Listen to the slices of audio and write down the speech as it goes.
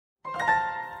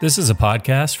This is a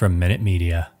podcast from Minute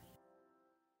Media.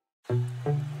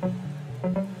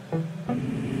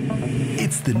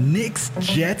 It's the Knicks,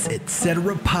 Jets,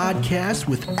 etc. podcast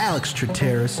with Alex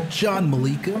Trateris, John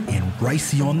Malika, and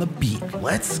Ricey on the beat.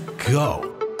 Let's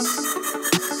go.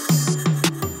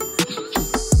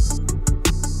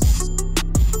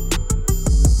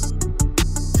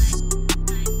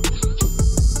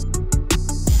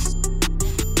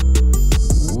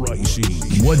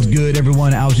 What's good,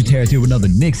 everyone? Alex Trateris here with another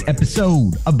Knicks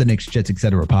episode of the Knicks, Jets,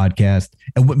 etc. podcast.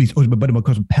 And with me is my buddy, my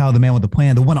cousin, pal, the man with the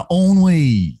plan, the one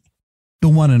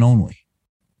and only,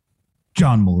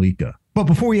 John Malika. But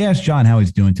before we ask John how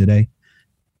he's doing today,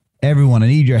 everyone, I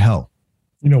need your help.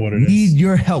 You know what it is. Need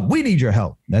your help. We need your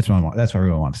help. That's what I want. That's what I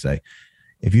really want to say.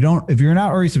 If you're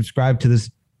not already subscribed to this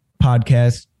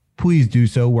podcast, please do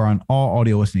so. We're on all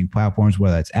audio listening platforms,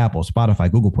 whether it's Apple,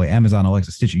 Spotify, Google Play, Amazon,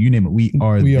 Alexa, Stitcher, you name it. We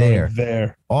are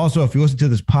there. Also, if you listen to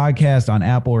this podcast on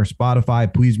Apple or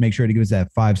Spotify, please make sure to give us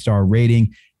that 5-star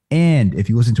rating. And if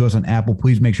you listen to us on Apple,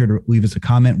 please make sure to leave us a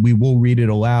comment. We will read it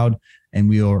aloud, and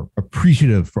we are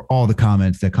appreciative for all the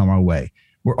comments that come our way.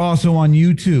 We're also on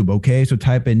YouTube, okay? So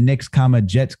type in Knicks,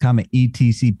 Jets,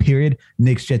 etc. period,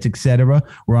 Knicks, Jets, etc.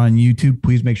 We're on YouTube.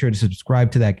 Please make sure to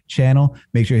subscribe to that channel.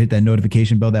 Make sure to hit that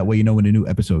notification bell. That way you know when a new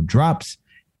episode drops.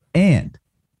 And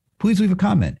please leave a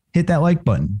comment. Hit that like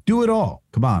button. Do it all.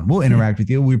 Come on. We'll interact with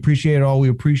you. We appreciate it all. We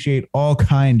appreciate all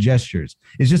kind gestures.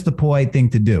 It's just the polite thing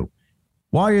to do.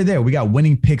 While you're there, we got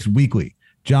winning picks weekly.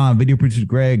 John, video producer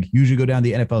Greg, usually go down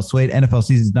the NFL slate. NFL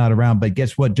season's not around, but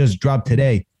guess what? Just dropped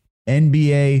today.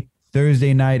 NBA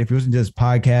Thursday night. If you listen to this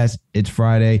podcast, it's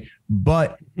Friday.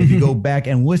 But if you go back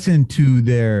and listen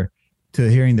to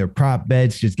hearing their prop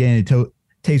bets, just getting a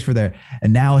taste for their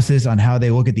analysis on how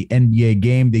they look at the NBA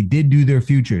game, they did do their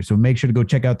futures. So make sure to go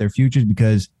check out their futures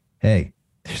because, hey,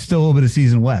 there's still a little bit of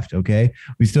season left, okay?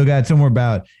 We still got somewhere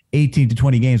about 18 to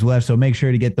 20 games left, so make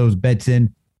sure to get those bets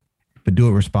in, but do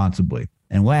it responsibly.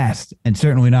 And last, and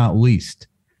certainly not least,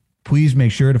 please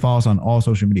make sure to follow us on all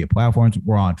social media platforms.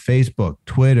 We're on Facebook,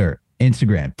 Twitter,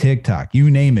 Instagram, TikTok,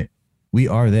 you name it. We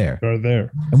are there. We're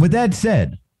there. And with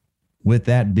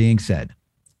that being said,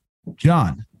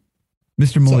 John,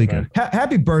 Mr. Malika,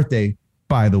 happy birthday,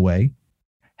 by the way.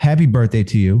 Happy birthday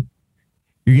to you.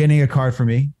 You're getting a card for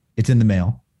me. It's in the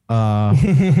mail.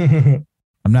 I'm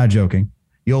not joking.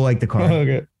 You'll like the card.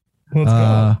 Okay. Let's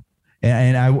go.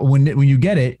 And when you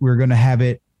get it, we're going to have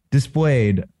it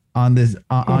displayed on this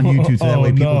on YouTube, so that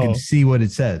way people can see what it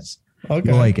says. Okay,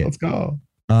 you'll like it. Let's go.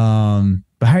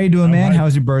 But how are you doing, man?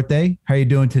 How's your birthday? How are you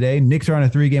doing today? Knicks are on a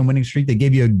 3-game winning streak. They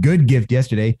gave you a good gift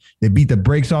yesterday. They beat the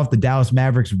brakes off the Dallas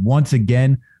Mavericks once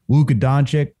again. Luka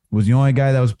Doncic was the only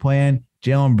guy that was playing.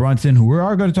 Jalen Brunson, who we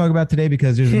are going to talk about today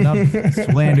because there's enough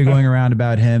slander going around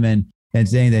about him and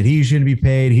saying that he shouldn't be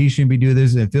paid, he shouldn't be doing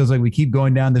this. And it feels like we keep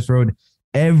going down this road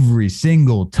every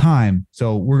single time.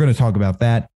 So we're going to talk about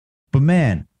that. But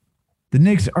man, the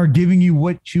Knicks are giving you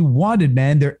what you wanted,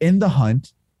 man. They're in the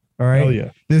hunt. All right. Hell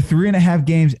yeah. They're 3.5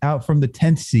 games out from the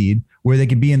 10th seed where they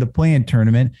could be in the play-in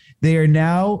tournament. They are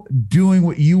now doing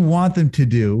what you want them to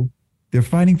do. They're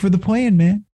fighting for the play-in,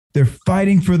 man. They're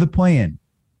fighting for the play-in.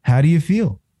 How do you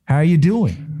feel? How are you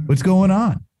doing? What's going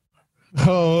on?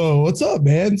 Oh, what's up,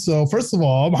 man? So first of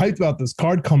all, I'm hyped about this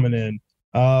card coming in.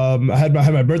 I had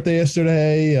my birthday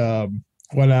yesterday.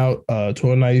 Went out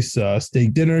to a nice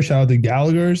steak dinner. Shout out to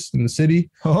Gallagher's in the city.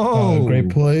 Oh, great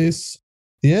place.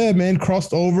 Yeah, man.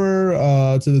 Crossed over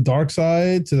to the dark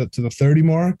side to the 30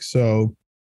 mark. So,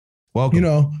 welcome. You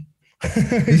know,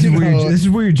 this is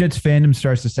where your Jets fandom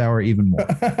starts to sour even more.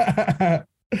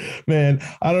 Man,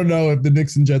 I don't know if the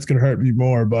Knicks and Jets could hurt me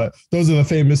more, but those are the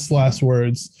famous last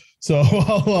words. So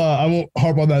I won't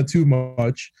harp on that too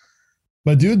much.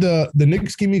 But dude, the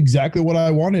Knicks gave me exactly what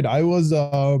I wanted. I was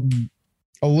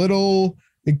a little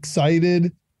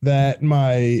excited that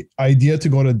my idea to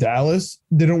go to Dallas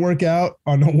didn't work out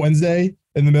on a Wednesday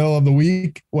in the middle of the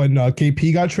week when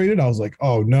KP got traded. I was like,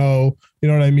 oh no, you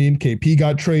know what I mean? KP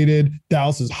got traded.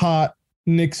 Dallas is hot.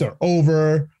 Knicks are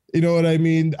over. You know what I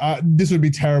mean? This would be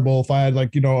terrible if I had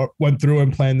went through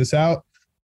and planned this out.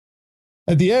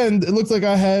 At the end, it looks like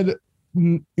I had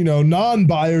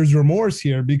non-buyer's remorse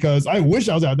here because I wish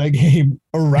I was at that game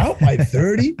around by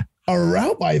 30.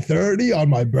 Around by 30 on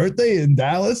my birthday in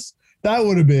Dallas. That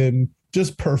would have been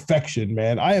just perfection,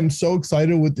 man. I am so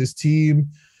excited with this team.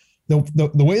 The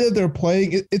way that they're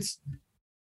playing,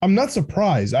 I'm not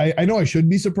surprised. I know I should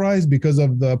be surprised because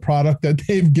of the product that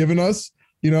they've given us,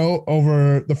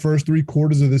 over the first 3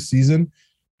 quarters of this season.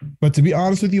 But to be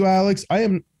honest with you, Alex,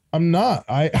 I'm not.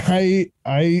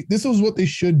 This is what they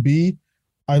should be.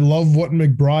 I love what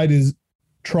McBride is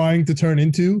trying to turn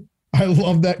into. I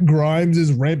love that Grimes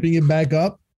is ramping it back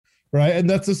up, right? And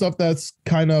that's the stuff that's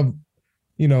kind of,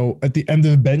 at the end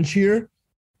of the bench here.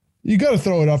 You got to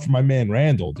throw it up for my man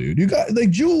Randall, dude. You got like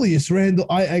Julius Randle.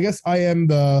 I guess I am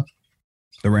the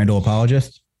Randall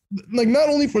apologist. Like not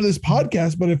only for this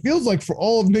podcast, but it feels like for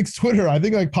all of Nick's Twitter. I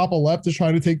think like Papa Left is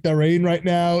trying to take that reign right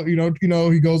now.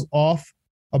 He goes off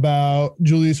about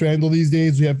Julius Randle these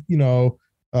days. We have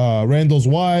Randall's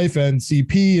wife and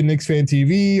CP and Knicks Fan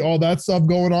TV, all that stuff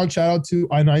going on. Shout out to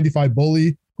I-95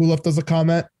 Bully who left us a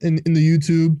comment in the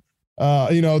YouTube,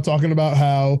 talking about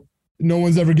how no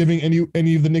one's ever giving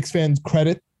any of the Knicks fans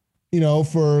credit,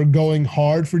 for going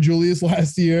hard for Julius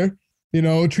last year,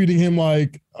 treating him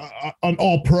like an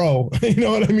all pro, you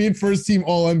know what I mean? First team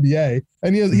all NBA.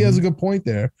 And he has a good point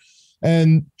there.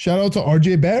 And shout out to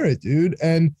RJ Barrett, dude.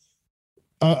 And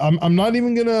I'm not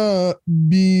even gonna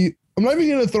throw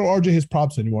RJ his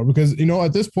props anymore because,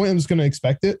 at this point, I'm just going to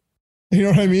expect it. You know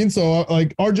what I mean? So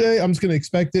like RJ, I'm just going to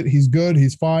expect it. He's good.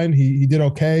 He's fine. He did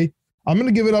okay. I'm going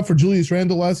to give it up for Julius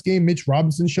Randle last game. Mitch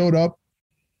Robinson showed up.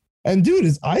 And dude,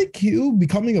 is IQ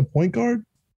becoming a point guard?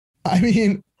 I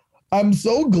mean, I'm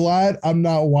so glad I'm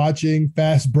not watching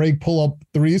fast break pull up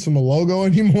threes from the logo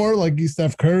anymore. Like he's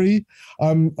Steph Curry.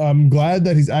 I'm glad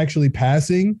that he's actually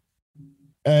passing.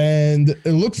 And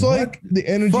it looks like the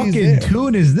energy is there. Fucking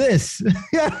tune is this?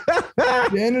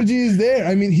 The energy is there.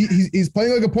 I mean, he's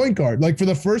playing like a point guard. Like for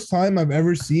the first time I've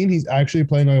ever seen, he's actually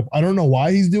playing like I don't know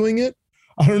why he's doing it.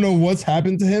 I don't know what's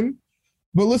happened to him.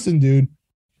 But listen, dude,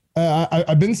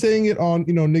 I've been saying it on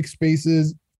Knicks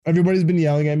Spaces. Everybody's been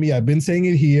yelling at me. I've been saying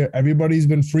it here. Everybody's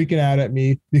been freaking out at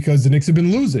me because the Knicks have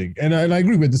been losing. And I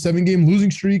agree with the 7-game losing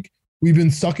streak. We've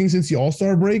been sucking since the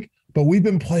All-Star break, but we've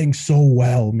been playing so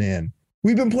well, man.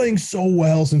 We've been playing so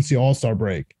well since the All-Star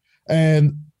break.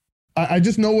 And I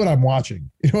just know what I'm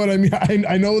watching. You know what I mean?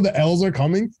 I know the L's are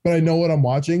coming, but I know what I'm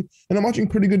watching. And I'm watching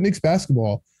pretty good Knicks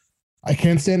basketball. I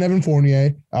can't stand Evan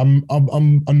Fournier. I'm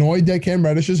annoyed that Cam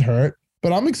Reddish is hurt,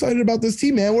 but I'm excited about this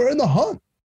team, man. We're in the hunt.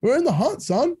 We're in the hunt,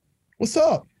 son. What's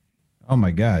up? Oh, my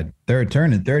God. Their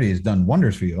turn at 30 has done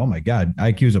wonders for you. Oh, my God.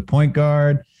 IQ's a point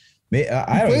guard. He's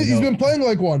been playing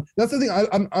like one. That's the thing.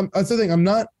 That's the thing.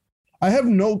 I have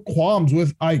no qualms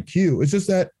with IQ. It's just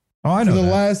that for the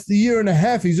last year and a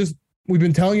half, we've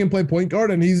been telling him play point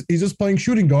guard, and he's just playing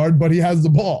shooting guard, but he has the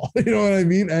ball. You know what I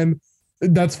mean? And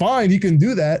that's fine. He can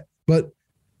do that. But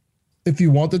if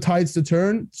you want the tides to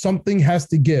turn, something has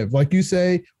to give. Like you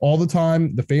say all the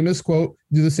time, the famous quote,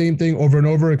 do the same thing over and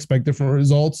over, expect different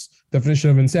results,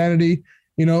 definition of insanity.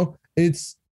 We're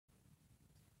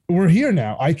here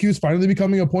now. IQ is finally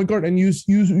becoming a point guard, and you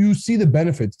see the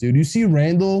benefits, dude. You see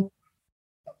Randall.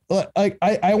 Like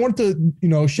I want to,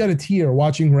 shed a tear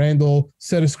watching Randall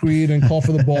set a screen and call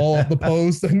for the ball off the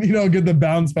post and, get the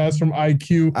bounce pass from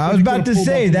IQ. I was about to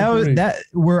say that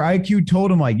where IQ told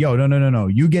him like, yo, no.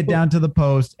 You get down to the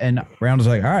post, and Randall's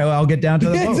like, all right, well, I'll get down to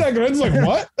the post. Exactly. Randall's like,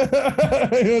 what?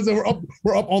 So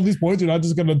we're up all these points. You're not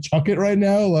just going to chuck it right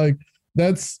now. Like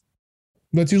that's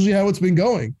usually how it's been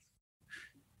going.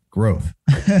 Growth.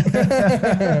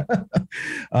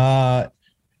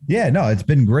 Yeah, no, it's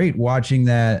been great watching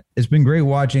that. It's been great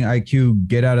watching IQ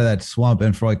get out of that slump.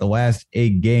 And for like the last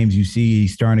 8 games, you see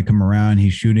he's starting to come around.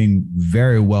 He's shooting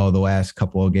very well the last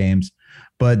couple of games.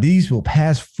 But these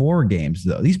past 4 games,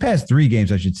 though, these past 3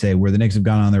 games, I should say, where the Knicks have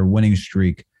gone on their winning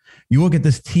streak, you look at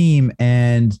this team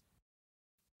and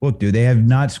look, dude, they have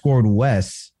not scored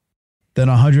less than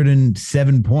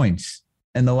 107 points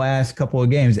in the last couple of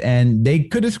games, and they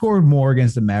could have scored more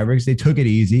against the Mavericks. They took it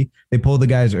easy. They pulled the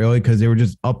guys early because they were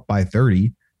just up by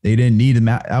 30. They didn't need them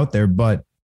out there, but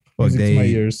look,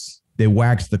 they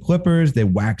waxed the Clippers, they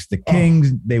waxed the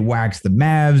Kings, they waxed the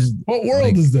Mavs. What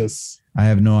world is this? I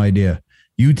have no idea.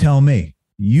 You tell me.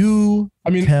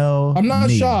 I'm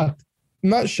not shocked. I'm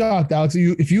not shocked, Alex.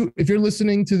 If you're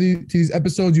listening to these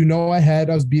episodes, I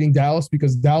was beating Dallas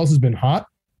because Dallas has been hot.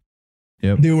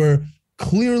 Yep. They were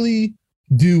clearly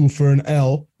due for an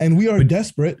L, and we are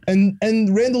desperate, and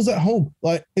Randall's at home.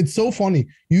 Like, it's so funny.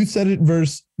 You said it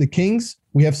versus the Kings.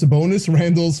 We have Sabonis,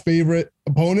 Randall's favorite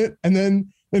opponent, and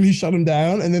then he shut him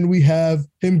down, and then we have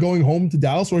him going home to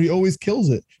Dallas where he always kills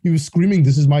it. He was screaming,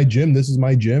 "This is my gym, this is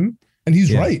my gym," and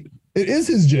he's right. It is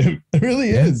his gym. It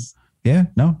really is. Yeah,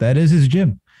 no, that is his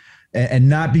gym. And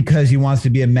not because he wants to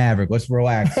be a Maverick. Let's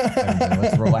relax.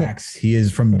 Let's relax. He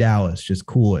is from Dallas. Just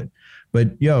cool it.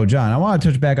 But, yo, John, I want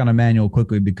to touch back on Emmanuel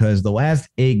quickly because the last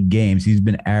 8 games, he's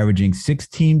been averaging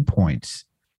 16 points,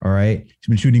 all right? He's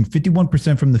been shooting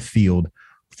 51% from the field,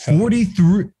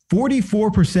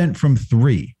 44% from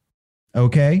 3,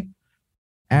 okay?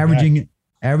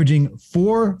 Averaging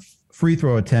 4 free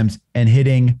throw attempts and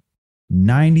hitting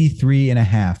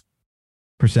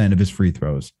 93.5% of his free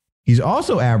throws. He's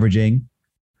also averaging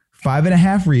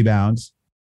 5.5 rebounds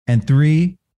and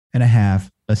 3.5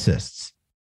 assists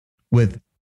with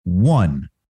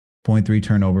 1.3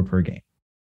 turnover per game.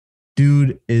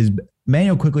 Dude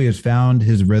Manuel quickly has found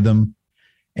his rhythm.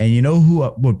 And you know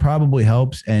who would probably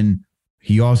helps? And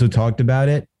he also talked about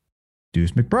it.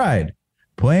 Deuce McBride.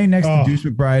 Playing next to Deuce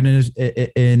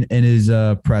McBride in his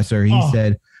presser, he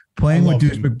said playing with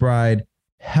Deuce McBride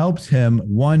helps him.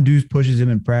 One, Deuce pushes him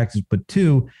in practice, but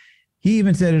two, he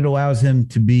even said it allows him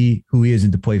to be who he is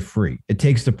and to play free. It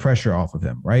takes the pressure off of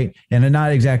him, right? And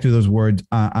not exactly those words.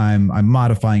 I'm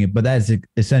modifying it, but that's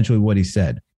essentially what he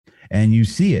said. And you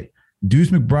see it. Deuce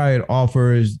McBride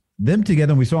offers them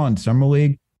together. We saw in Summer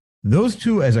League, those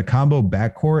two as a combo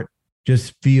backcourt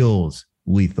just feels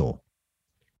lethal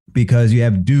because you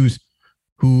have Deuce,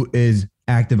 who is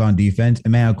active on defense,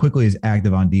 and Manuel quickly is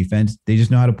active on defense. They just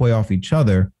know how to play off each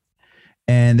other,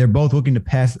 and they're both looking to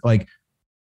pass. Like,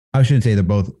 I shouldn't say they're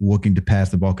both looking to pass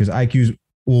the ball because IQs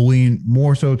will lean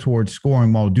more so towards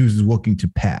scoring while Deuce is looking to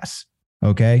pass.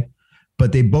 Okay,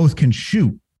 but they both can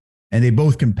shoot and they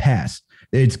both can pass.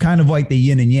 It's kind of like the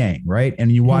yin and yang, right?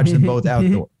 And you watch them both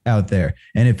out there,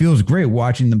 and it feels great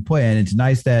watching them play. And it's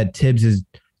nice that Tibbs has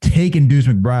taken Deuce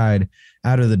McBride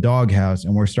out of the doghouse,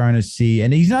 and we're starting to see,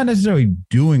 and he's not necessarily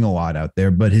doing a lot out there,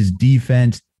 but his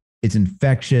defense, it's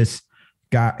infectious.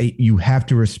 You have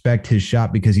to respect his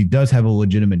shot because he does have a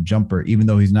legitimate jumper, even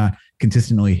though he's not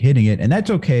consistently hitting it. And that's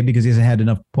okay because he hasn't had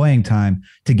enough playing time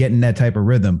to get in that type of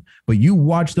rhythm. But you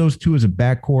watch those two as a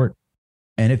backcourt,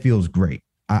 and it feels great.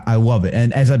 I love it.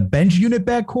 And as a bench unit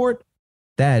backcourt,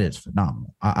 that is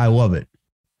phenomenal. I love it.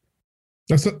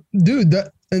 He's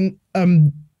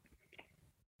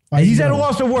at a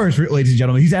loss for words, ladies and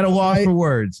gentlemen. He's at a loss for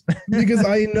words. Because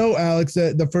I know, Alex,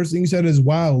 that the first thing you said is,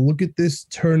 wow, look at this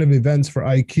turn of events for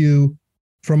IQ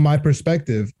from my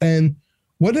perspective. And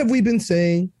what have we been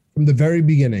saying from the very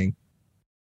beginning?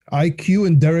 IQ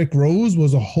and Derrick Rose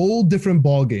was a whole different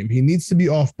ball game. He needs to be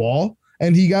off ball.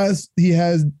 And he has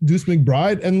Deuce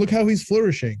McBride, and look how he's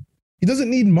flourishing. He doesn't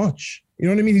need much. You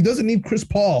know what I mean? He doesn't need Chris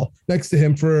Paul next to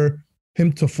him for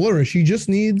him to flourish. He just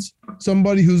needs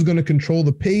somebody who's going to control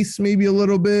the pace maybe a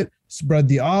little bit, spread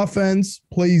the offense,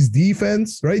 plays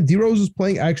defense, right? D-Rose is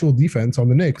playing actual defense on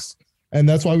the Knicks, and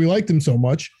that's why we liked him so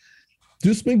much.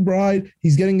 Deuce McBride,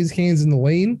 he's getting his hands in the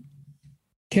lane.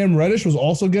 Cam Reddish was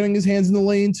also getting his hands in the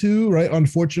lane too, right?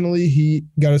 Unfortunately, he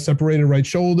got a separated right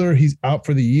shoulder. He's out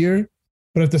for the year.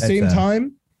 But at the same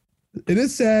time, it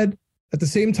is sad. At the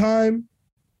same time,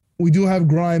 we do have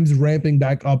Grimes ramping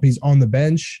back up. He's on the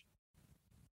bench.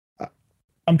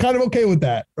 I'm kind of okay with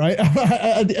that, right?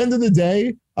 At the end of the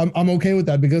day, I'm okay with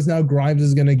that because now Grimes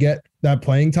is going to get that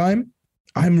playing time.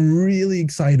 I'm really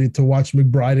excited to watch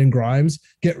McBride and Grimes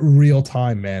get real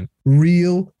time, man.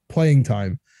 Real playing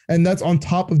time. And that's on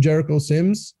top of Jericho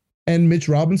Sims and Mitch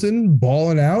Robinson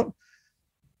balling out.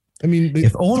 I mean,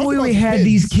 if only we had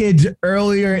these kids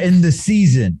earlier in the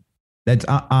season. That's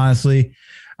honestly.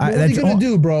 What are you going to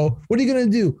do, bro? What are you going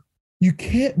to do? You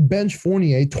can't bench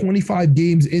Fournier 25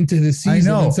 games into the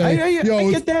season and say, I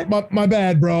get that. My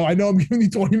bad, bro. I know I'm giving you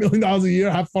 $20 million a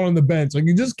year. Have fun on the bench. Like,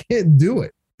 you just can't do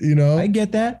it, you know? I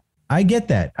get that. I get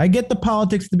the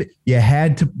politics. You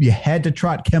had to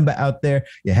trot Kemba out there.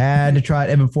 You had to trot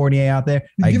Evan Fournier out there.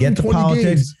 I get the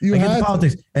politics.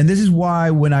 And this is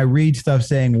why when I read stuff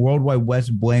saying Worldwide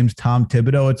West blames Tom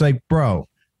Thibodeau, it's like, bro,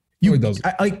 you doesn't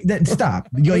like that. Stop.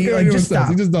 Just stop.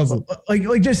 He just doesn't.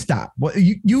 Just stop.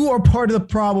 You are part of the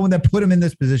problem that put him in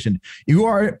this position. You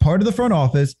are part of the front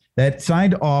office that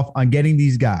signed off on getting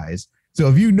these guys. So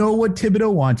if you know what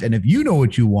Thibodeau wants, and if you know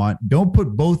what you want, don't put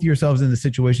both yourselves in the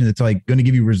situation that's like going to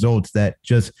give you results that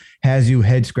just has you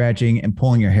head scratching and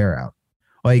pulling your hair out.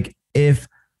 Like if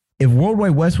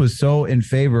Worldwide West was so in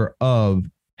favor of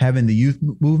having the youth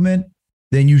movement,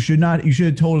 then you should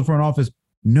have told the front office,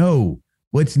 no,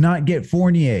 let's not get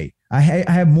Fournier. I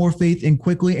have more faith in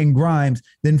Quickly and Grimes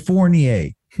than Fournier.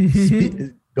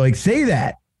 Say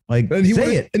that.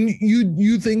 Say it. And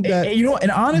you think that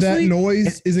and honestly, that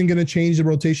noise isn't going to change the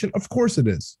rotation? Of course it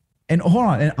is. And hold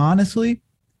on. And honestly,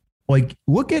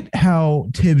 look at how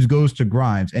Tibbs goes to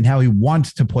Grimes and how he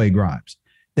wants to play Grimes.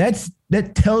 That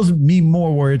tells me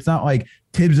more where it's not like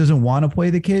Tibbs doesn't want to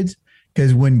play the kids,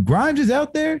 because when Grimes is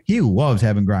out there, he loves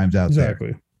having Grimes out there.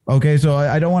 Exactly. Okay, so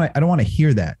I don't want to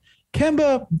hear that.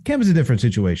 Kemba's a different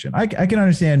situation. I can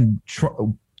understand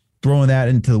throwing that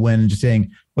into the wind and just saying,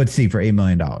 let's see, for $8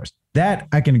 million. That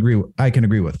I can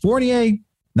agree with. Fournier,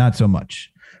 not so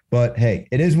much. But hey,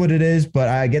 it is what it is. But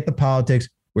I get the politics.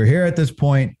 We're here at this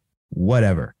point.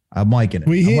 Whatever. I'm liking it.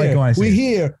 We I'm liking what I see.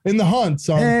 here in the hunt,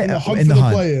 son. In the hunt in for the the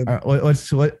hunt. play-in. All right,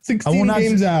 let's 16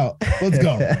 games out. Let's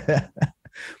go.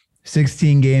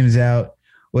 16 games out.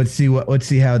 Let's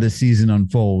see how the season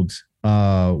unfolds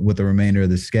with the remainder of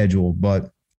the schedule.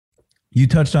 But you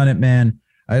touched on it, man.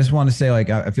 I just want to say, like,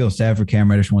 I feel sad for Cam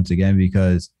Reddish once again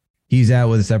because he's out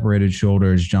with a separated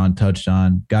shoulder, as John touched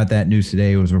on. Got that news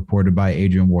today. It was reported by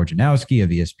Adrian Wojnarowski of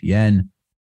ESPN.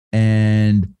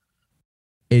 And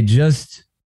it just,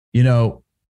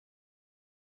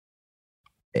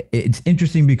 it's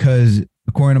interesting because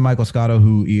according to Michael Scotto,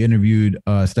 who he interviewed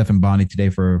Stefan Bonnie today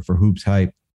for Hoops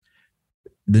Hype,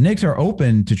 the Knicks are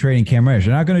open to trading Cam Reddish.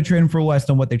 They're not going to trade him for less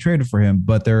than what they traded for him,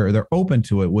 but they're open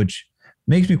to it, which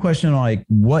makes me question, like,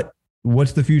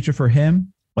 what's the future for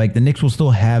him? Like, the Knicks will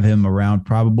still have him around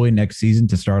probably next season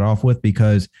to start off with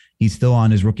because he's still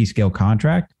on his rookie scale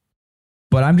contract.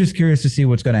 But I'm just curious to see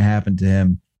what's going to happen to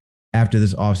him after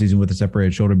this offseason with a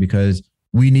separated shoulder, because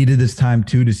we needed this time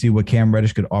too to see what Cam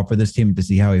Reddish could offer this team to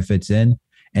see how he fits in.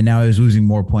 And now he's losing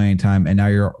more playing time. And now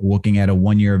you're looking at a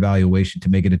 1-year evaluation to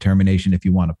make a determination if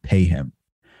you want to pay him.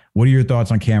 What are your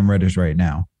thoughts on Cam Reddish right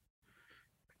now?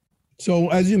 So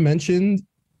as you mentioned,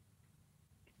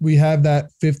 we have that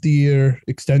 50-year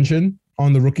extension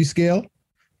on the rookie scale,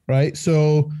 right?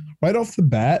 So right off the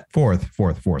bat, fourth.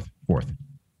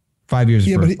 5 years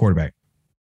for quarterback.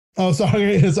 Oh,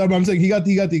 sorry. I'm saying he got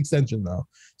the extension though.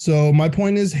 So my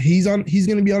point is he's going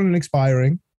to be on an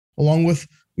expiring, along with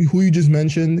who you just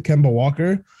mentioned, Kemba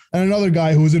Walker, and another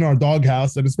guy who's in our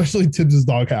doghouse, and especially Tibbs'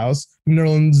 doghouse,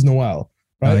 Nerlens Noel.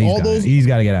 Right? He's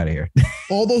got to get out of here.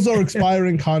 All those are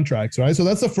expiring contracts, right? So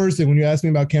that's the first thing when you ask me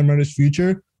about Cam Reddish's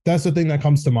future. That's the thing that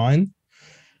comes to mind.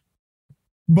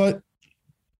 But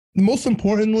most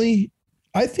importantly,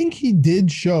 I think he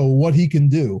did show what he can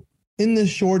do in this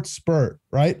short spurt,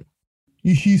 right?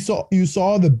 You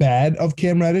saw the bad of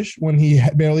Cam Reddish when he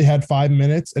barely had 5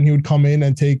 minutes and he would come in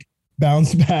and take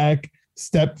bounce back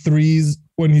step threes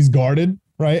when he's guarded,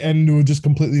 right? And would just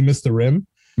completely miss the rim.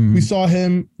 Mm-hmm. We saw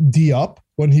him D up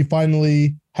when he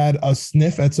finally had a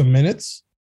sniff at some minutes.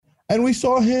 And we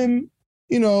saw him,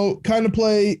 kind of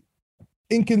play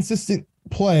inconsistent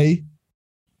play,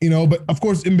 but of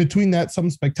course, in between that, some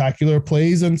spectacular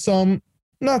plays and some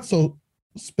not so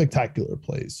spectacular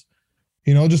plays,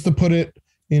 just to put it,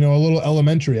 a little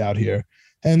elementary out here.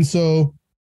 And so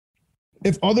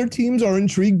if other teams are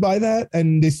intrigued by that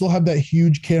and they still have that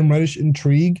huge Cam Reddish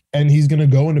intrigue and he's going to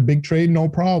go in a big trade, no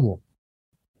problem.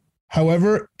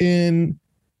 However, in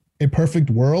a perfect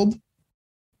world,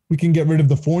 we can get rid of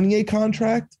the Fournier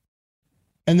contract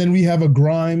and then we have a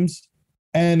Grimes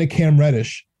and a Cam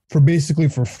Reddish for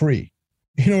free.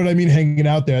 You know what I mean? Hanging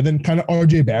out there. Then kind of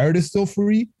RJ Barrett is still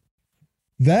free.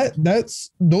 That's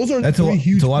three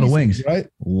huge it's a lot pieces, of wings, right?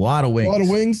 A lot of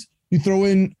wings. You throw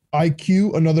in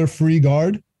IQ, another free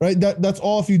guard, right? That's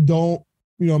all if you don't,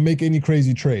 make any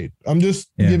crazy trade. I'm just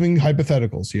giving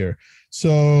hypotheticals here.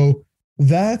 So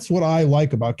that's what I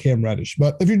like about Cam Reddish.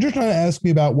 But if you're just trying to ask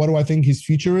me about what do I think his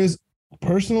future is,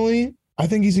 personally, I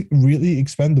think he's really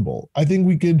expendable. I think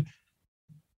we could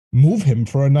move him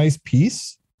for a nice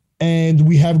piece. And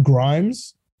we have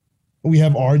Grimes. We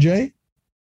have RJ.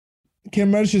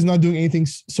 Cam Reddish is not doing anything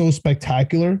so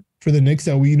spectacular for the Knicks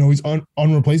that he's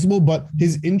unreplaceable, but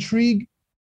his intrigue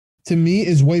to me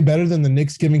is way better than the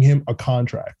Knicks giving him a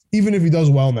contract, even if he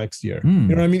does well next year. You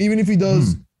know what I mean? Even if he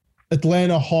does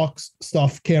Atlanta Hawks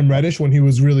stuff, Cam Reddish, when he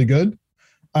was really good,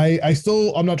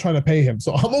 I'm not trying to pay him.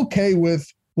 So I'm okay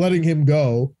with letting him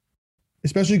go,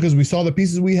 especially because we saw the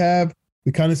pieces we have.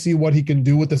 We kind of see what he can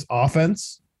do with this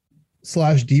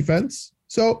offense/defense.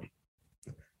 So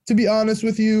to be honest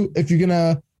with you, if you're going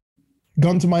to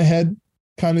gun to my head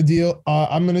kind of deal,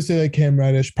 I'm going to say that Cam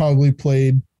Reddish probably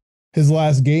played his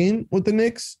last game with the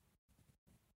Knicks,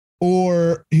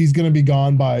 or he's going to be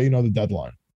gone by, the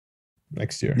deadline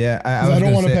next year. Yeah. I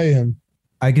don't want to pay him.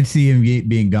 I could see him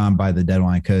being gone by the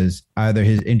deadline because either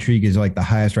his intrigue is like the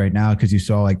highest right now because you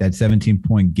saw like that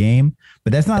 17-point game,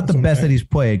 but that's not the best that he's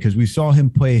played because we saw him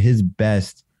play his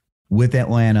best with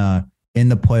Atlanta in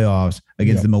the playoffs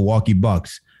against the Milwaukee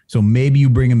Bucks. So maybe you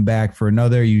bring him back for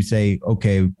another. You say,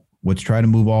 okay, let's try to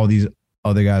move all these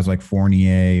other guys like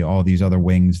Fournier, all these other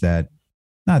wings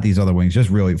not these other wings, just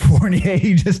really Fournier,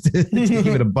 just to give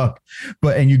it a buck.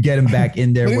 And you get him back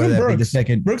in there, whether that be the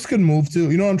second. Burks could move too.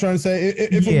 You know what I'm trying to say?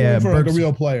 If we're for like a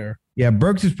real player. Yeah,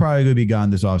 Burks is probably going to be gone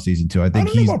this offseason too. I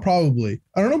don't know about probably,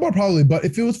 but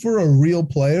if it was for a real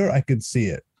player, I could see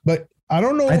it. But I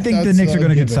don't know. I think the Knicks are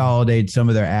going to consolidate some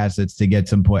of their assets to get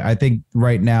some point. I think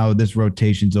right now this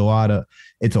rotation's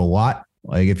it's a lot.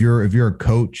 Like if you're a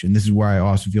coach, and this is where I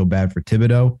also feel bad for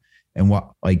Thibodeau, And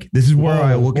what, like, this is where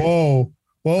I look at. Whoa.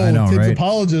 I know, Tibbs right?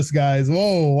 apologists, guys.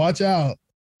 Whoa, watch out.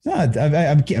 No, I'm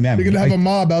You're going to have a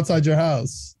mob outside your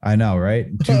house. I know, right?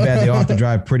 Too bad they all have to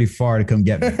drive pretty far to come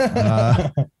get me.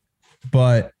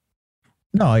 But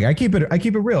no, like I keep it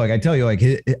real. Like I tell you, like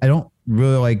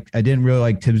I didn't really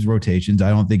like Tibbs' rotations. I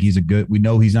don't think we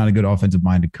know he's not a good offensive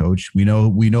minded coach. We know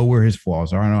where his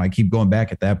flaws are. I don't know. I keep going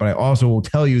back at that, but I also will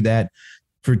tell you that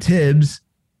for Tibbs,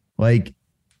 like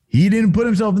he didn't put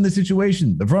himself in the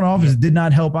situation. The front office did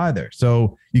not help either.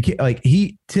 So you can't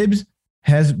Tibbs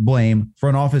has blame,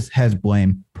 front office has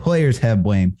blame, players have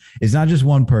blame. It's not just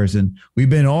one person.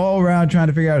 We've been all around trying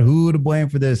to figure out who to blame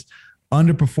for this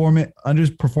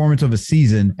underperformance of a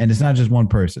season, and it's not just one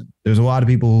person. There's a lot of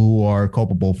people who are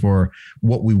culpable for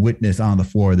what we witnessed on the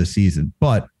floor of the season.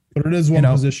 But it is one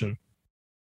position.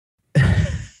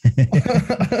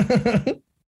 It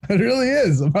really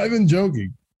is. I'm not even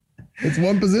joking. It's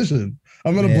one position.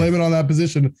 I'm going to blame it on that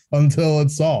position until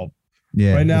it's solved.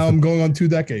 Yeah. Right now, I'm going on 2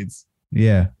 decades.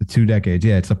 Yeah, the 2 decades.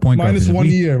 Yeah, it's a point guard. Minus 1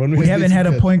 year. When we haven't had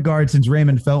a point guard since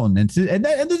Raymond Felton, and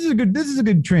this is a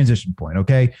good transition point,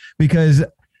 okay? Because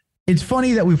it's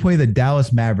funny that we play the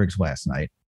Dallas Mavericks last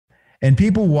night, and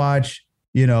people watch,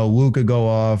 Luka go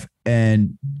off,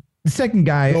 and the second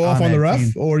guy go off on the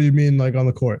ref, or you mean like on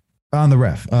the court? On the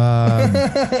ref.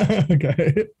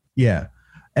 Okay. Yeah,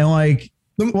 and like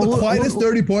the quietest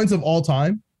 30 points of all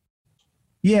time.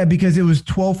 Yeah, because it was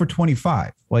 12 for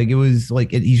 25. Like it was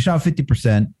like he shot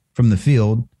 50% from the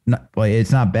field.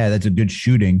 It's not bad. That's a good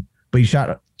shooting. But he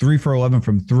shot 3 for 11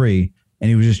 from 3, and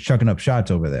he was just chucking up shots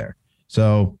over there.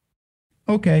 So,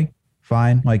 okay,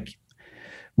 fine. Like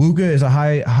Luka is a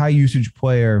high usage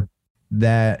player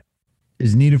that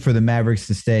is needed for the Mavericks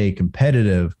to stay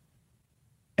competitive,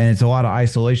 and it's a lot of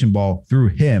isolation ball through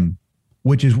him,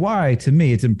 which is why, to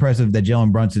me, it's impressive that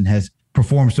Jalen Brunson has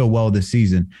performed so well this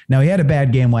season. Now, he had a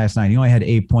bad game last night. He only had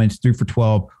 8 points, 3 for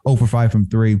 12, 0 for 5 from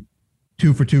 3,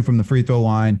 2 for 2 from the free throw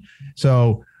line.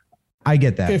 So I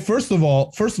get that. Okay, first of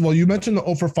all, you mentioned the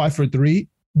 0 for 5 for 3.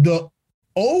 The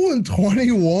 0 and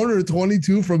 21 or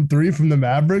 22 from 3 from the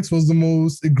Mavericks was the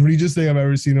most egregious thing I've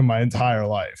ever seen in my entire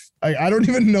life. I don't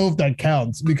even know if that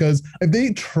counts, because if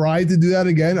they try to do that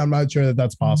again, I'm not sure that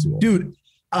that's possible. Dude,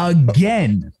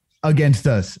 again against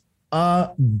us.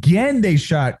 Again, they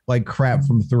shot like crap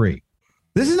from 3.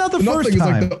 This is not the first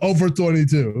time. It's like the 0 for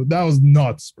 22. That was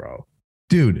nuts, bro.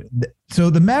 Dude, so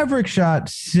the Mavericks shot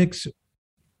 6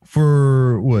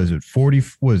 for, what is it, 40?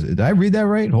 Did I read that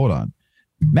right? Hold on.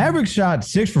 Mavericks shot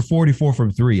 6 for 44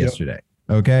 from 3 yesterday.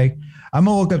 Okay. I'm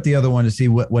going to look up the other one to see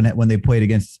when they played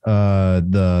against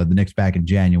the Knicks back in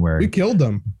January. We killed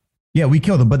them. Yeah, we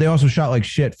killed them, but they also shot like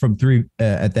shit from 3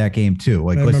 at that game too.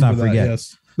 Like, let's not forget.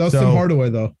 Yes. That was Tim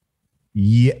Hardaway, though.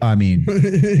 Yeah, I mean,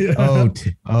 yeah.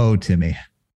 Timmy.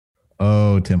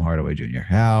 Oh, Tim Hardaway Jr.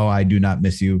 How I do not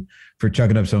miss you for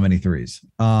chucking up so many threes.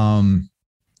 So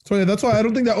yeah, that's why I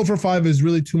don't think that 0 for 5 is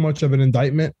really too much of an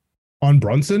indictment on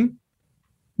Brunson.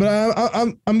 But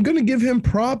I'm gonna give him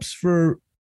props for,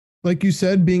 like you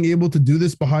said, being able to do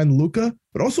this behind Luka.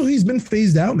 But also, he's been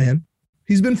phased out, man.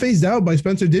 He's been phased out by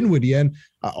Spencer Dinwiddie, and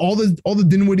all the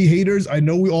Dinwiddie haters. I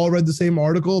know we all read the same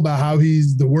article about how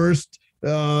he's the worst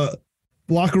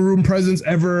locker room presence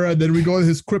ever, and then we go to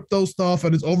his crypto stuff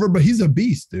and it's over. But he's a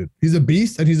beast, dude. He's a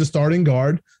beast, and he's a starting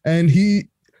guard, and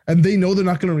they know they're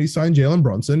not going to re-sign Jalen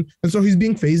Brunson, and so he's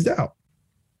being phased out.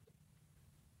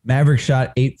 Mavericks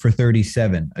shot 8 for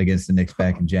 37 against the Knicks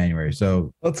back in January.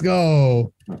 So let's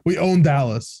go. We own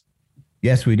Dallas.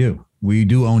 Yes, we do. We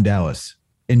do own Dallas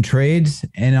in trades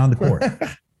and on the court.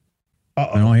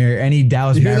 I don't hear any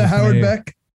Dallas Mavericks. You hear that, Howard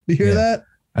Beck? You hear that?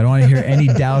 I don't want to hear any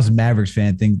Dallas Mavericks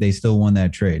fan think they still won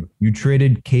that trade. You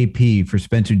traded KP for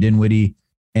Spencer Dinwiddie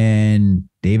and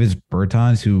Davis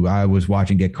Bertans, who I was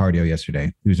watching get cardio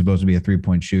yesterday. He was supposed to be a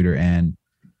 3-point shooter. And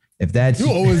if that's...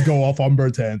 You always go off on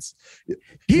Bertans.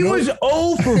 He was 0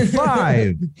 for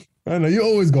 5. I know. You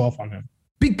always go off on him.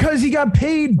 Because he got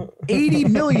paid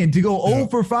 $80 million to go 0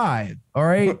 for 5. All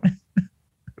right?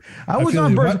 I was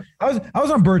on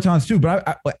Bertans too,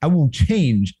 but I will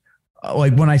change.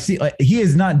 Like when I see, like, he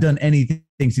has not done anything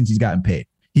since he's gotten paid.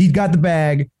 He's got the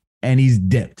bag and he's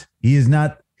dipped. He is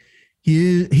not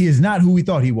who we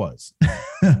thought he was.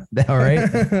 All right.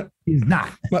 He's not.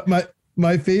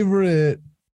 My favorite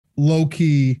low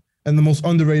key and the most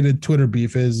underrated Twitter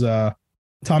beef is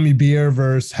Tommy Beer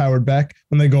versus Howard Beck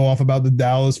when they go off about the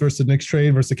Dallas versus the Knicks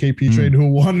trade versus the KP trade. Who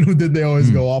won? Who did? They always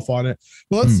go off on it.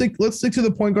 Well, let's stick to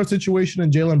the point guard situation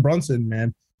and Jalen Brunson,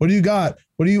 man. What do you got?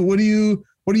 What are you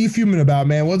fuming about,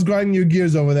 man? What's grinding your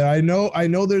gears over there? I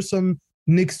know there's some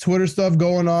Knicks Twitter stuff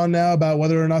going on now about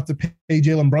whether or not to pay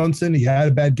Jalen Brunson. He had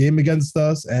a bad game against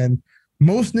us, and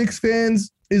most Knicks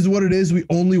fans is what it is. We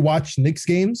only watch Knicks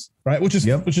games, right? Which is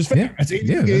fair. Yeah. It's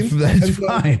 18 games. That's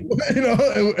fine. You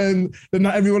know, and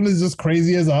not everyone is as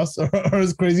crazy as us or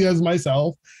as crazy as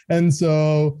myself. And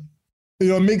so, you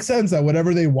know, it makes sense that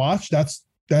whatever they watch, that's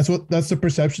the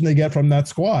perception they get from that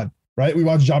squad, right? We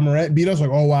watch John Morant beat us, like,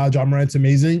 oh wow, John Morant's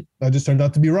amazing. That just turned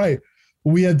out to be right.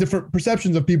 We have different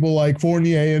perceptions of people like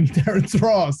Fournier and Terrence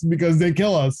Ross because they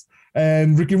kill us,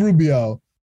 and Ricky Rubio.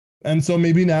 And so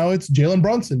maybe now it's Jalen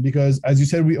Brunson because, as you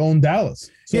said, we own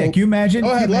Dallas. So, yeah, can you imagine?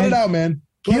 Go ahead, let it out, man.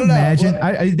 Can you imagine?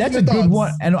 That's a good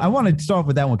one. And I want to start off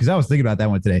with that one because I was thinking about that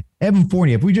one today. Evan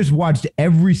Fournier, if we just watched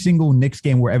every single Knicks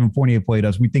game where Evan Fournier played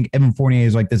us, we think Evan Fournier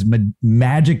is like this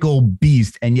magical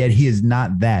beast, and yet he is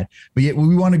not that. But yet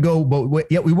we want to go,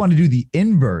 yet we want to do the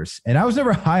inverse. And I was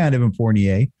never high on Evan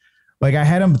Fournier. Like I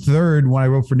had him third when I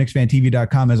wrote for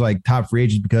KnicksFanTV.com as like top free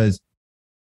agents because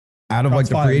out of like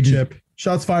the free agents.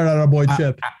 Shots fired at our boy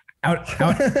Chip. Out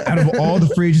of all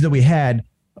the free agents that we had,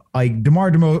 like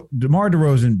DeMar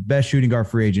DeRozan, best shooting guard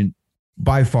free agent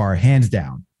by far, hands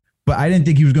down. But I didn't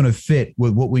think he was going to fit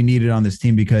with what we needed on this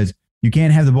team because you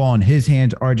can't have the ball in his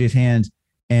hands, RJ's hands,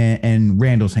 and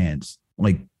Randall's hands.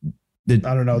 Like, I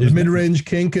don't know. The mid-range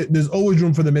king, there's always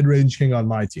room for the mid-range king on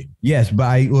my team. Yes, but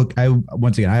I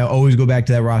once again, I always go back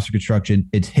to that roster construction.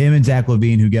 It's him and Zach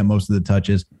LaVine who get most of the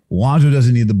touches. Lonzo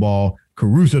doesn't need the ball.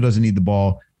 Caruso doesn't need the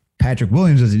ball. Patrick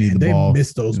Williams doesn't need the ball. They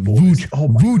missed those boys.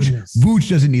 Vooch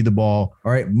doesn't need the ball.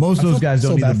 All right. Most of those guys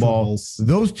don't need the ball.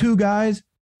 Those two guys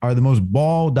are the most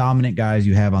ball dominant guys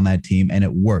you have on that team, and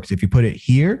it works. If you put it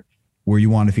here where you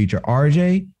want to feature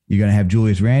RJ, you're going to have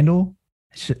Julius Randle.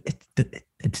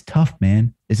 It's tough,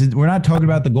 man. We're not talking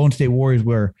about the Golden State Warriors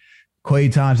where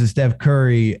Klay Thompson, Steph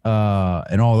Curry,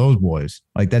 and all those boys.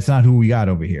 Like, that's not who we got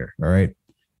over here. All right.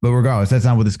 But regardless, that's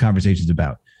not what this conversation is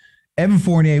about. Evan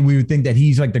Fournier, we would think that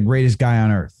he's like the greatest guy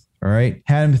on earth. All right.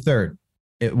 Had him third.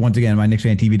 Once again, my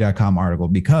KnicksFanTV.com article,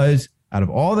 because out of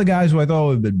all the guys who I thought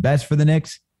would have been best for the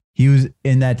Knicks, he was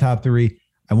in that top three.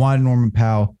 I wanted Norman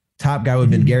Powell. Top guy would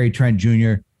have been Gary Trent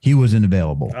Jr. He wasn't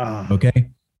available.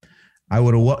 Okay.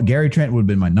 Gary Trent would have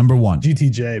been my number one.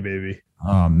 GTJ, baby.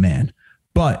 Oh, man.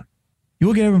 But you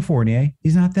look at Evan Fournier,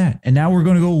 he's not that. And now we're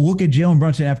going to go look at Jalen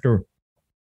Brunson after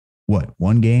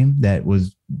one game that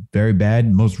was very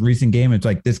bad. Most recent game, it's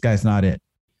like, this guy's not it.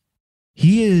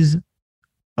 He is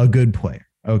a good player.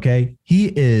 Okay.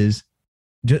 He is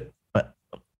just,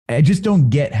 I just don't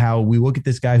get how we look at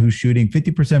this guy who's shooting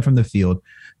 50% from the field,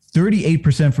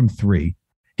 38% from three,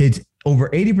 hits over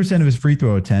 80% of his free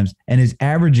throw attempts, and is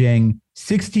averaging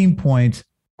 16 points,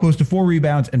 close to 4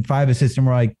 rebounds and 5 assists. And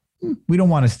we're like, we don't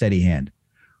want a steady hand.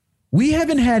 We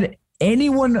haven't had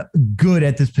anyone good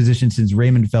at this position since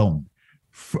Raymond Felton.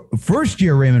 First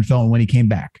year Raymond Felton when he came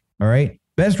back. All right.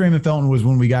 Best Raymond Felton was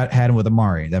when we had him with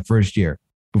Amari that first year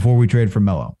before we traded for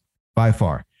Melo, by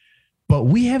far. But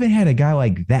we haven't had a guy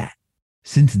like that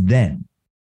since then.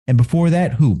 And before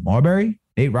that, who? Marbury?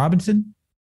 Nate Robinson?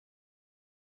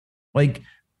 Like,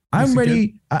 I'm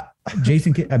ready.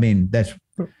 Jason Kidd, I mean,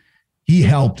 he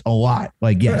helped a lot.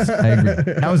 Like, yes, I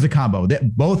agree. That was the combo.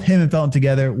 Both him and Felton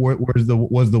together was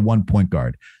the 1 point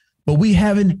guard. But we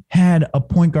haven't had a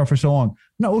point guard for so long. I'm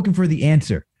not looking for the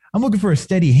answer. I'm looking for a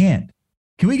steady hand.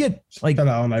 Can we get like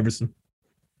Allen Iverson?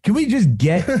 Can we just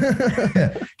get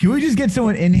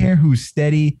someone in here who's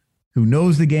steady, who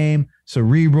knows the game,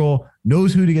 cerebral,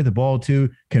 knows who to get the ball to,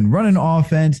 can run an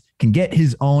offense, can get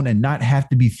his own and not have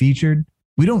to be featured?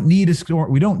 We don't need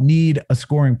a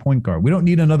scoring point guard. We don't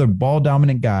need another ball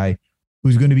dominant guy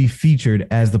who's going to be featured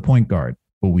as the point guard.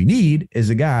 What we need is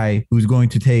a guy who's going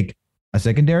to take a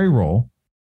secondary role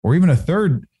or even a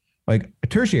third, like a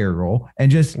tertiary role,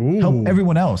 and just help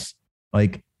everyone else.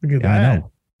 Like, look at that. I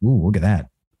know. Ooh, look at that.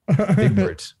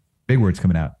 Big words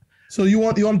coming out. So you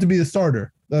want him to be the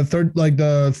starter, the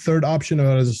third option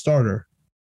as a starter.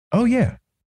 Oh yeah.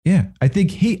 Yeah. I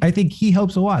think he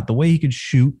helps a lot. The way he could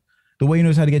shoot, the way he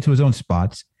knows how to get to his own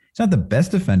spots. He's not the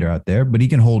best defender out there, but he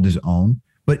can hold his own.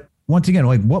 But once again,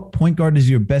 like, what point guard is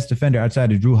your best defender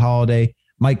outside of Drew Holiday?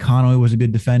 Mike Conley was a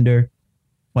good defender.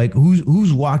 Like,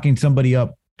 who's locking somebody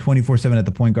up 24/7 at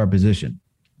the point guard position?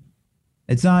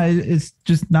 It's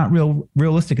just not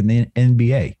realistic in the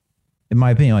NBA, in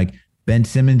my opinion. Like, Ben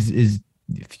Simmons is,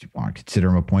 if you want to consider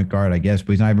him a point guard, I guess,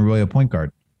 but he's not even really a point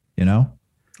guard, you know?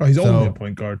 Oh, he's only a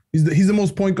point guard. He's the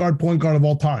most point guard of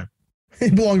all time. He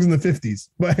belongs in the 50s.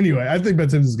 But anyway, I think Ben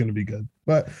Simmons is going to be good.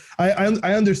 But I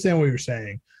understand what you're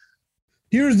saying.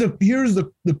 Here's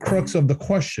the crux of the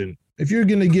question. If you're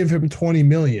going to give him $20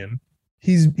 million,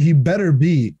 he better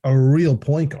be a real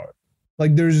point guard.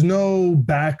 Like there's no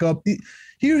backup.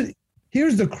 Here's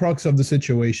the crux of the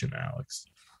situation, Alex.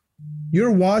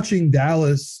 You're watching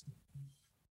Dallas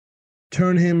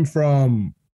turn him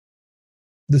from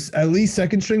this at least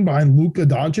second string behind Luka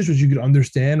Doncic, which you could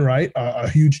understand, right? A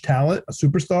huge talent, a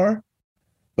superstar.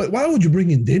 But why would you bring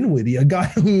in Dinwiddie, a guy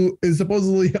who is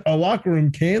supposedly a locker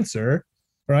room cancer,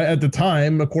 right? At the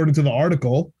time, according to the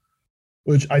article,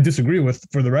 which I disagree with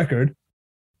for the record,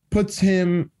 puts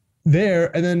him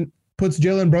there and then puts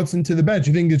Jalen Brunson to the bench.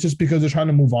 You think it's just because they're trying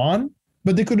to move on?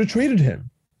 But they could have traded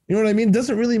him. You know what I mean? It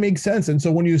doesn't really make sense. And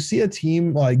so when you see a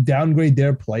team like downgrade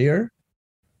their player,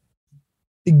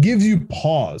 it gives you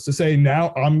pause to say,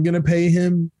 now I'm going to pay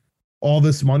him all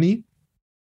this money.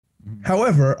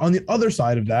 However, on the other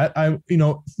side of that, I'm,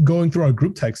 going through our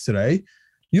group text today,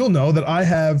 you'll know that I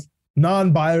have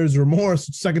non-buyer's remorse.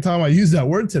 Second time I used that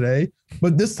word today,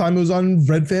 but this time it was on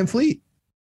Fred VanVleet.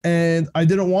 And I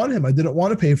didn't want him. I didn't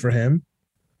want to pay for him.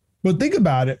 But think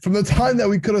about it. From the time that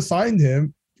we could have signed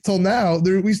him till now,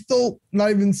 we still not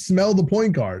even smell the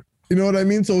point guard. You know what I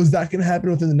mean? So is that going to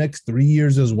happen within the next 3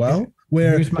 years as well?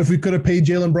 Where if we could have paid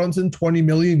Jalen Brunson $20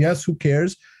 million, yes, who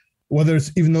cares? Whether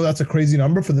it's, even though that's a crazy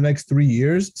number for the next 3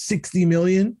 years, $60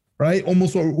 million, right?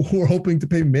 Almost what we're hoping to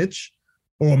pay Mitch,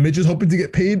 or what Mitch is hoping to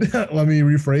get paid. Let me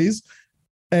rephrase.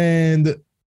 And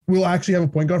we'll actually have a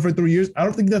point guard for 3 years. I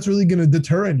don't think that's really going to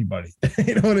deter anybody.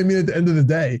 You know what I mean? At the end of the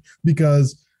day,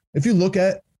 because if you look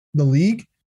at the league,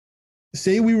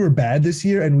 say we were bad this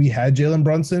year and we had Jalen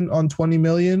Brunson on $20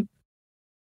 million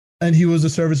and he was a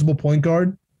serviceable point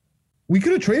guard, we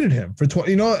could have traded him for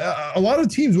 20. A lot of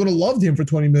teams would have loved him for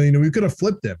 $20 million and we could have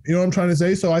flipped him. You know what I'm trying to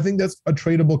say? So I think that's a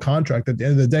tradable contract at the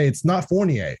end of the day. It's not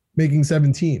Fournier making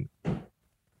 17.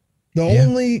 The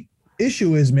only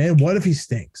issue is, man, what if he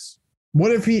stinks?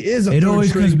 What if he is a third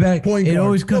string point guard? It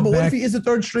always comes back. What if he is a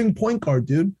third string point guard,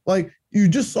 dude? Like, you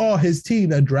just saw his team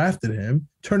that drafted him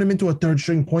turn him into a third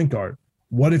string point guard.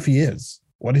 What if he is?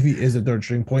 What if he is a third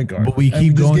string point guard? But we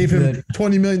keep just going gave him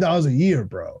 $20 million a year,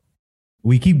 bro.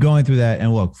 We keep going through that.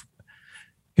 And look,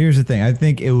 here's the thing. I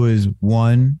think it was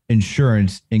one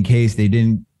insurance in case they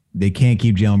can't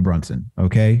keep Jalen Brunson.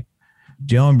 Okay.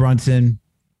 Jalen Brunson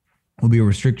will be a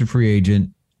restricted free agent.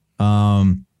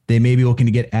 They may be looking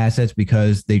to get assets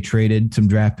because they traded some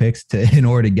draft picks in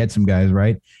order to get some guys,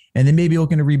 right? And they may be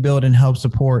looking to rebuild and help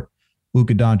support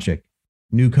Luka Doncic,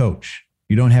 new coach.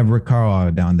 You don't have Rick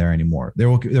Carlisle down there anymore.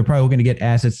 They're probably looking to get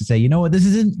assets to say, you know what, this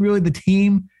isn't really the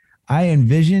team I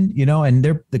envisioned, and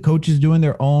the coaches doing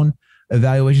their own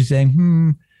evaluation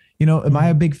saying, am I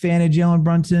a big fan of Jalen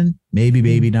Brunson? Maybe,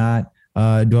 maybe not.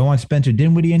 Do I want Spencer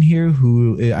Dinwiddie in here,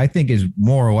 who I think is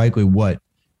more likely what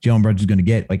Jalen Brunson is going to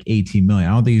get, like $18 million.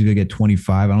 I don't think he's going to get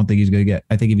 25. I don't think he's going to get,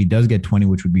 I think if he does get 20,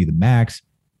 which would be the max,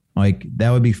 like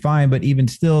that would be fine. But even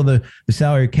still, the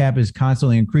salary cap is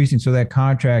constantly increasing. So that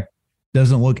contract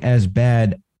doesn't look as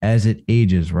bad as it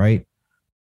ages, right?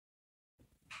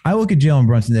 I look at Jalen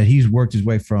Brunson that he's worked his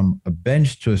way from a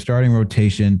bench to a starting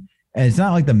rotation. And it's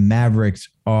not like the Mavericks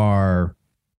are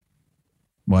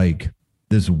like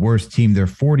this worst team. They're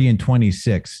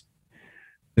 40-26.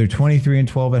 They're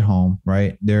 23-12 at home,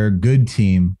 right? They're a good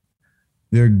team.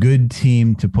 They're a good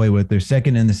team to play with. They're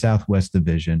second in the Southwest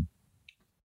Division.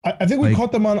 I think we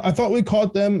caught them on. I thought we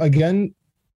caught them again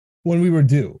when we were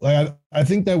due. Like I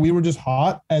think that we were just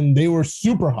hot and they were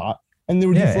super hot, and they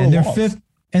were and they're fifth.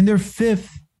 And they're fifth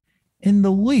in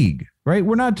the league, right?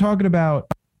 We're not talking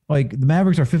about like the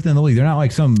Mavericks are fifth in the league. They're not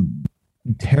like some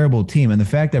terrible team. And the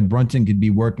fact that Brunson could be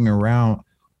working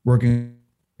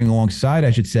alongside,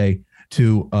 I should say,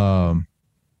 to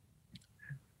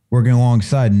working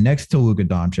alongside next to Luka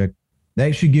Doncic,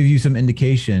 that should give you some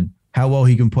indication how well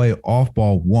he can play off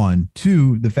ball. 1,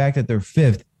 2, the fact that they're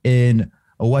fifth in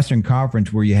a Western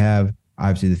Conference where you have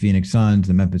obviously the Phoenix Suns,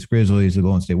 the Memphis Grizzlies, the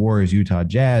Golden State Warriors, Utah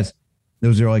Jazz.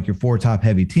 Those are like your 4 top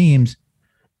heavy teams.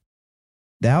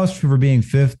 Dallas for being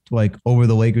fifth, like over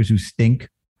the Lakers who stink,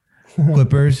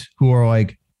 Clippers who are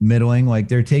like middling, like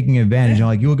they're taking advantage. And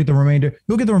like you look at the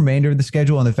remainder of the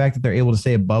schedule, and the fact that they're able to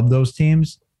stay above those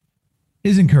teams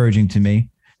is encouraging to me.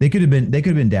 They could have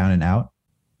been down and out,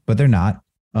 but they're not,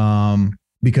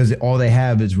 because all they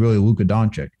have is really Luka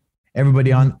Doncic.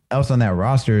 Everybody else on that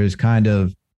roster is kind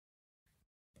of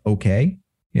okay,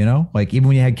 like even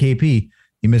when you had KP,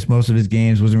 he missed most of his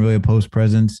games, wasn't really a post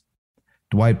presence.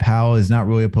 Dwight Powell is not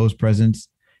really a post presence,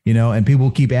 and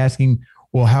people keep asking,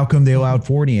 well, how come they allowed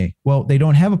Fournier? Well, they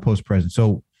don't have a post presence.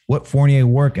 So let Fournier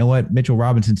work and let Mitchell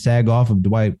Robinson sag off of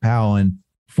Dwight Powell and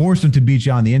force him to beat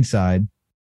you on the inside,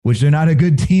 which they're not a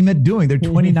good team at doing. They're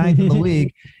 29th in the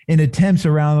league in attempts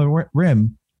around the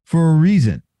rim for a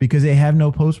reason, because they have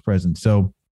no post presence.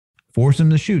 So Force him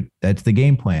to shoot. That's the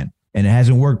game plan. And it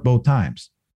hasn't worked both times.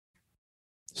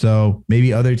 So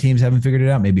maybe other teams haven't figured it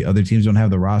out. Maybe other teams don't have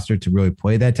the roster to really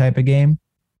play that type of game.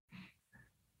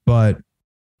 But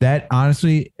that,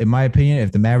 honestly, in my opinion,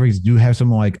 if the Mavericks do have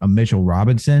someone like a Mitchell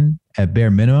Robinson at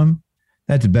bare minimum,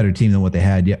 that's a better team than what they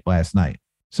had yet last night.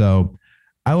 So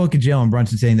I look at Jalen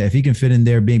Brunson saying that if he can fit in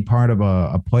there being part of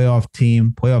a playoff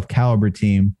team, playoff caliber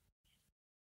team,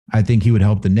 I think he would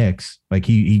help the Knicks. Like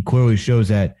he clearly shows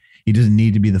that he doesn't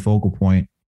need to be the focal point.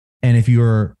 And if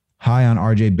you're high on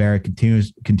RJ Barrett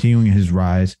continuing his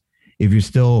rise, if you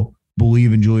still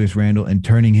believe in Julius Randle and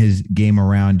turning his game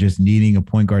around, just needing a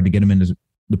point guard to get him in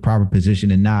the proper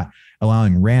position and not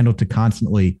allowing Randle to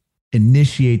constantly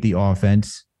initiate the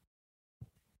offense,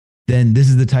 then this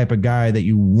is the type of guy that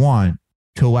you want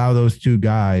to allow those two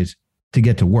guys to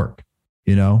get to work.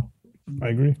 You know, I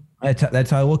agree. That's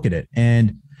how I look at it.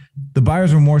 And the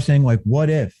buyers were more saying like, what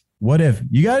if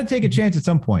you got to take a chance at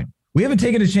some point? We haven't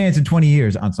taken a chance in 20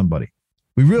 years on somebody.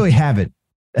 We really haven't.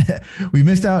 We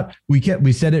missed out. We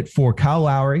said it for Kyle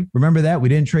Lowry. Remember that? We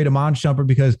didn't trade Iman Shumpert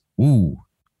because, Iman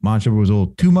Shumpert was a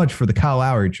little too much for the Kyle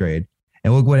Lowry trade.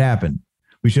 And look what happened.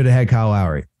 We should have had Kyle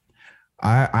Lowry.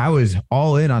 I was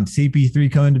all in on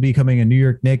CP3 becoming a New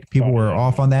York Knick. People were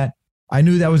off on that. I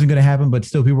knew that wasn't going to happen, but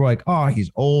still people were like, oh,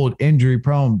 he's old, injury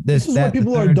prone. This is why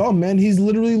people are dumb, man. He's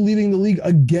literally leading the league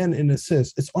again in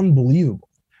assists. It's unbelievable.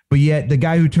 But yet the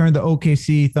guy who turned the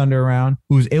OKC Thunder around,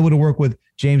 who was able to work with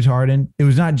James Harden, it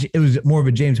was more of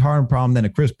a James Harden problem than a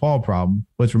Chris Paul problem.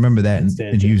 Let's remember that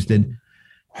in Houston.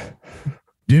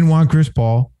 Didn't want Chris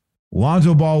Paul.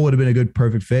 Lonzo Ball would have been a good,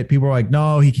 perfect fit. People were like,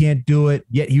 no, he can't do it.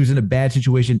 Yet he was in a bad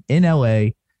situation in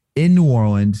LA, in New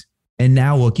Orleans. And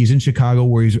now look, he's in Chicago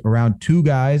where he's around two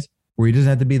guys where he doesn't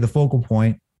have to be the focal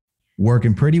point,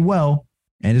 working pretty well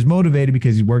and is motivated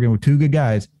because he's working with two good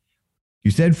guys.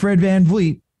 You said Fred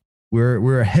VanVleet.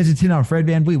 We're hesitant on Fred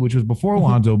VanVleet, which was before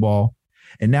Lonzo Ball.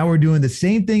 And now we're doing the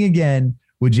same thing again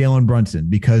with Jalen Brunson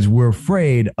because we're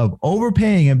afraid of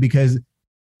overpaying him because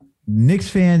Knicks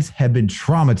fans have been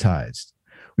traumatized.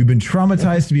 We've been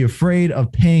traumatized to be afraid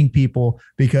of paying people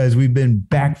because we've been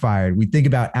backfired. We think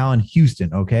about Allen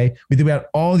Houston, okay? We think about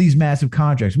all these massive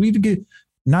contracts.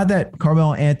 Not that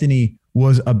Carmelo Anthony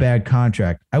was a bad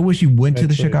contract. I wish he went to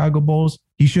the Chicago Bulls.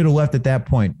 He should have left at that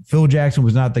point. Phil Jackson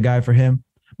was not the guy for him.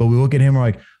 But we look at him, we're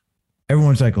like,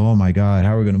 everyone's like, oh my God,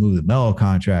 how are we going to move the Melo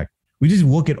contract? We just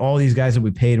look at all these guys that we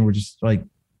paid and we're just like,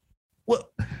 what?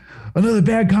 Another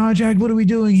bad contract? What are we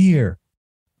doing here?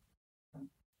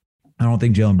 I don't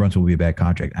think Jalen Brunson will be a bad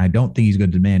contract. I don't think he's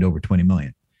going to demand over $20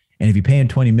 million. And if you pay him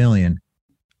 $20 million,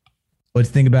 let's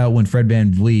think about when Fred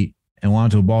VanVleet and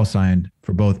Lonzo Ball signed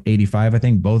for both 85, I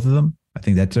think, both of them. I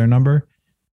think that's their number.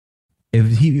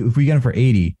 If we get him for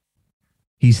 80,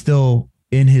 he's still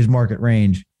in his market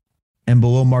range and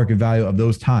below market value of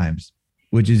those times,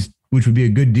 which would be a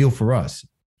good deal for us.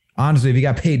 Honestly, if he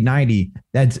got paid 90,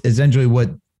 that's essentially what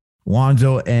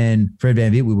Lonzo and Fred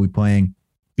VanVleet would be playing,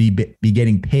 be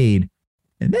getting paid.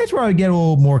 And that's where I get a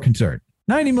little more concerned.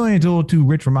 90 million is a little too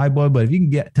rich for my blood, but if you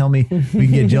can tell me we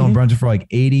can get Jalen Brunson for like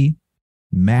 80,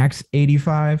 max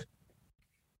 85,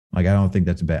 like I don't think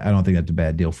that's a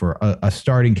bad deal for a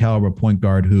starting caliber point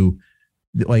guard who,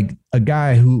 like a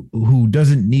guy who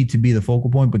doesn't need to be the focal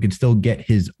point but can still get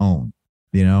his own,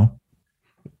 you know.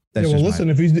 That's listen,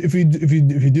 if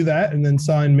you do that and then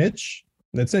sign Mitch,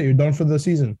 that's it. You're done for the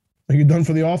season. Like you're done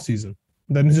for the off season.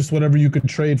 Then it's just whatever you could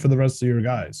trade for the rest of your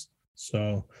guys.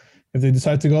 So if they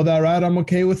decide to go that route, I'm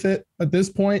okay with it. At this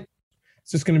point,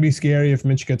 it's just going to be scary if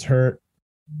Mitch gets hurt.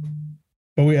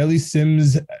 But at least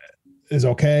Sims is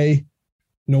okay.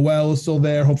 Noel is still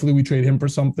there. Hopefully we trade him for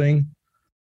something.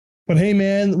 But hey,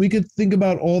 man, we could think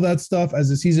about all that stuff as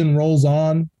the season rolls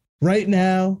on. Right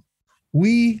now,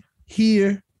 we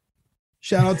here.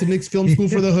 Shout out to Knicks Film School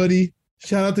for the hoodie.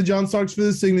 Shout out to John Starks for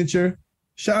the signature.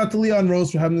 Shout out to Leon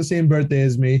Rose for having the same birthday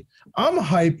as me. I'm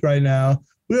hyped right now.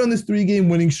 We're on this 3-game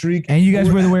winning streak. And you guys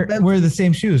wear the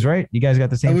same shoes, right? You guys got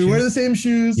the same shoes? We wear the same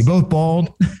shoes. You're both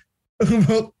bald.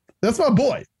 That's my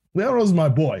boy. Leon Rose is my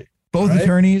boy. Both right?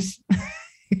 Attorneys.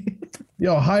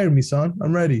 Yo, hire me, son.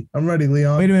 I'm ready,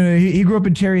 Leon. Wait a minute. He grew up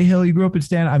in Cherry Hill. You grew up in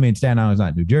Staten Island is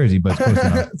not New Jersey, but it's close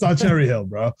enough. It's not Cherry Hill,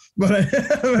 bro. But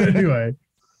anyway,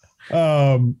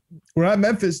 we're at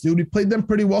Memphis, dude. We played them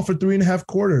pretty well for 3.5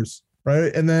 quarters,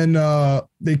 right? And then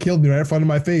they killed me right in front of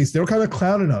my face. They were kind of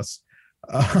clowning us.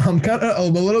 I'm a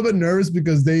little bit nervous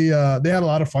because they had a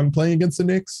lot of fun playing against the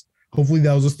Knicks. Hopefully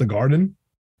that was just the Garden.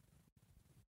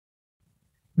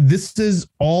 This is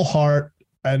all heart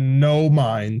and no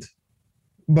mind.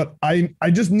 But I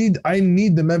need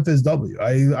the Memphis W.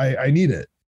 I need it.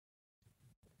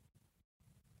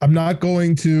 I'm not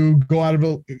going to go out of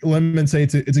a limb and say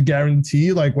it's a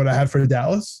guarantee like what I had for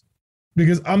Dallas,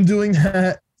 because I'm doing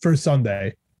that for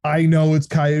Sunday. I know it's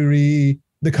the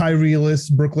Kyrie-less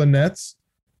Brooklyn Nets,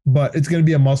 but it's going to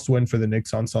be a must win for the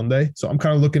Knicks on Sunday. So I'm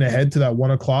kind of looking ahead to that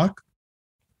 1:00.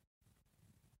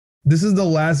 This is the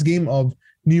last game of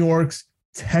New York's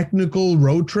technical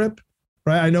road trip,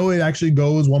 right? I know it actually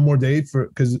goes one more day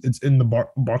because it's in the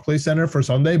Barclays Center for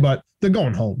Sunday, but they're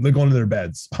going home. They're going to their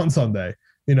beds on Sunday,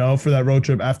 for that road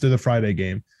trip after the Friday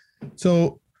game.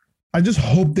 So I just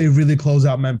hope they really close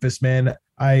out Memphis, man.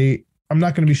 I'm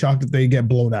not going to be shocked if they get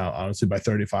blown out, honestly, by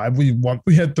 35.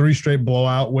 We had 3 straight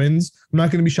blowout wins. I'm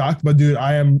not going to be shocked, but dude,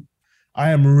 I am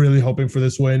really hoping for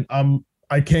this win.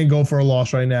 I can't go for a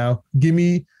loss right now. Give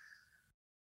me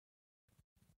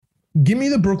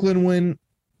the Brooklyn win.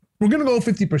 We're going to go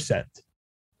 50%.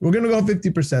 We're going to go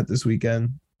 50% this weekend.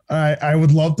 I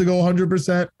would love to go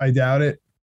 100%. I doubt it.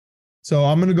 So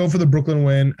I'm going to go for the Brooklyn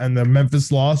win and the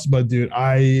Memphis loss. But, dude,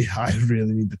 I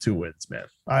really need the 2 wins, man.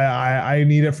 I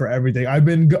need it for everything.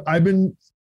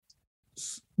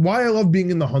 Why I love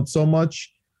being in the hunt so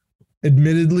much,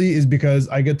 admittedly, is because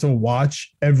I get to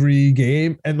watch every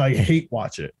game and, hate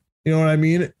watch it. You know what I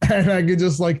mean? And I could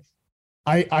just,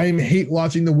 I'm hate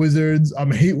watching the Wizards.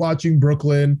 I'm hate watching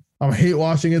Brooklyn. I'm hate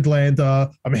watching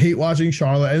Atlanta. I'm hate watching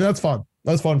Charlotte. And that's fun.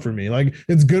 That's fun for me.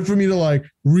 It's good for me to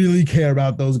really care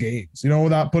about those games,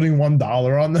 without putting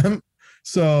 $1 on them.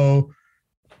 So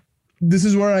this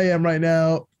is where I am right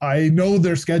now. I know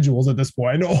their schedules at this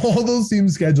point. I know all those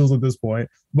teams' schedules at this point,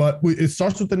 but it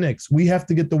starts with the Knicks. We have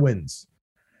to get the wins.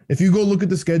 If you go look at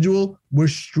the schedule, we're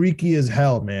streaky as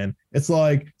hell, man. It's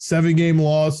 7-game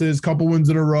losses, couple wins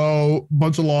in a row,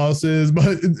 bunch of losses,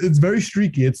 but it's very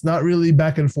streaky. It's not really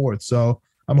back and forth. So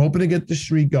I'm hoping to get the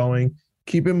streak going,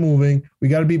 keep it moving. We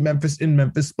got to beat Memphis in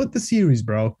Memphis. Split the series,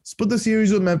 bro. Split the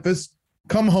series with Memphis.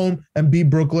 Come home and beat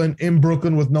Brooklyn in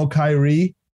Brooklyn with no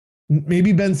Kyrie.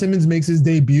 Maybe Ben Simmons makes his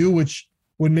debut, which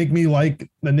would make me like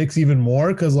the Knicks even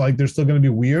more because they're still going to be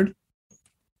weird.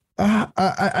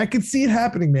 I could see it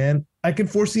happening, man. I can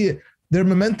foresee it. Their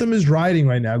momentum is riding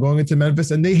right now going into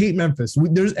Memphis, and they hate Memphis.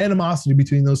 There's animosity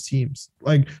between those teams.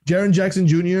 Jaren Jackson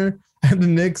Jr. and the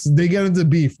Knicks, they get into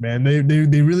beef, man.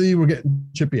 They really were getting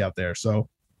chippy out there. So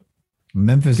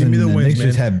Memphis and the Knicks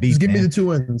just have beef. Just give me the 2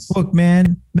 wins. Look,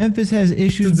 man, Memphis has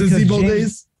issues. Since the Zebo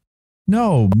days?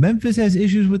 No, Memphis has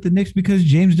issues with the Knicks because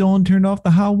James Dolan turned off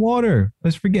the hot water.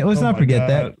 Let's not forget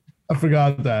that. I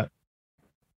forgot that.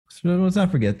 So let's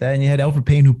not forget that. And you had Elfrid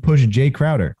Payton who pushed Jay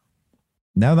Crowder.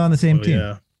 Now they're on the same team.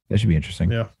 Yeah. That should be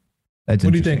interesting. Yeah. That's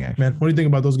what do you think, actually, man? What do you think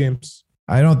about those games?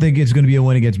 I don't think it's going to be a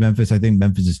win against Memphis. I think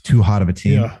Memphis is too hot of a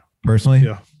team, personally.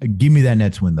 Yeah. Give me that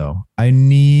Nets win, though. I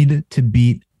need to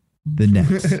beat the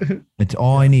Nets. That's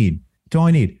all I need. That's all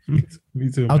I need.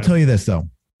 Me too. I'll tell you this, though.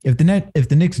 If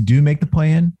the Knicks do make the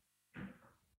play-in,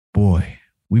 boy,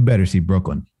 we better see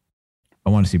Brooklyn. I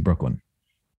want to see Brooklyn.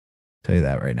 I'll tell you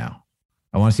that right now.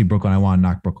 I want to see Brooklyn. I want to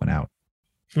knock Brooklyn out.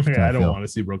 I don't want to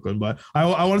see Brooklyn, but I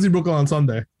want to see Brooklyn on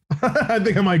Sunday. I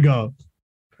think I might go.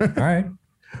 All right.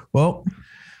 Well,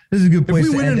 this is a good place.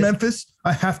 If we to win end in it. Memphis,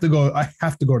 I have to go. I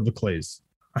have to go to the Clays.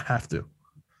 I have to.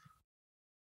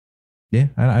 Yeah,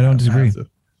 I don't disagree.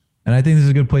 And I think this is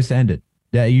a good place to end it.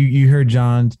 Yeah, you heard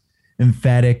John's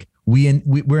emphatic. We're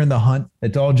in the hunt.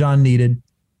 That's all John needed.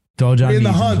 It's all John needs. In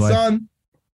the hunt, son.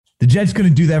 The Jets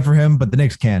couldn't do that for him, but the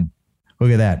Knicks can.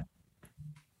 Look at that.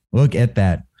 Look at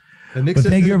that. The Knicks, but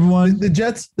thank you, everyone. The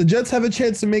Jets have a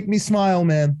chance to make me smile,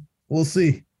 man. We'll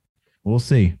see. We'll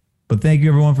see. But thank you,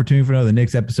 everyone, for tuning for another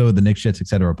Knicks episode of the Knicks, Jets,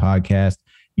 Etc. podcast.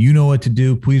 You know what to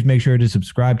do. Please make sure to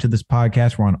subscribe to this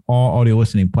podcast. We're on all audio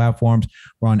listening platforms.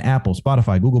 We're on Apple,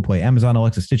 Spotify, Google Play, Amazon,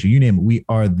 Alexa, Stitcher. You name it. We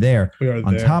are there.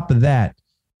 On top of that,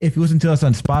 if you listen to us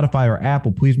on Spotify or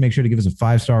Apple, please make sure to give us a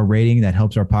 5-star rating. That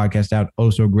helps our podcast out oh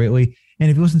so greatly. And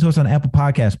if you listen to us on Apple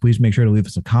Podcasts, please make sure to leave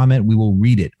us a comment. We will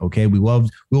read it. Okay.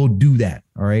 We'll do that.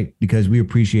 All right. Because we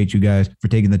appreciate you guys for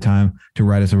taking the time to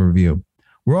write us a review.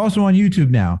 We're also on YouTube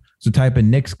now. So type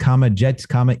in Knicks, Jets,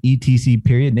 etc.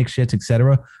 period, Knicks, Jets,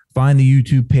 etc. Find the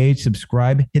YouTube page,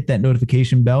 subscribe, hit that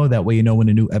notification bell. That way you know when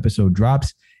a new episode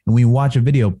drops. And when you watch a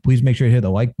video, please make sure to hit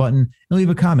the like button and leave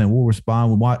a comment. We'll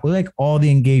respond. We like all the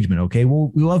engagement, okay?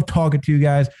 We love talking to you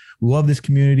guys. We love this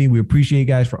community. We appreciate you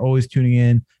guys for always tuning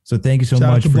in. So thank you so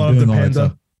much for doing all that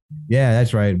stuff. Yeah,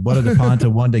 that's right. Blood of the Panta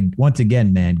once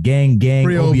again, man. Gang,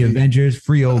 free Obi Avengers,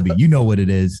 free Obi. You know what it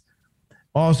is.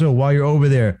 Also, while you're over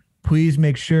there, please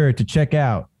make sure to check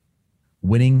out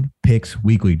Winning Picks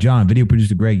Weekly. John, video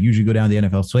producer Greg, usually go down the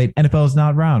NFL slate. NFL is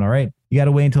not around, all right? You got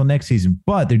to wait until next season,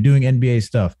 but they're doing NBA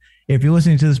stuff. If you're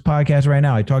listening to this podcast right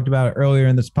now, I talked about it earlier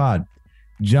in this pod.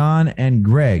 John and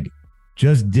Greg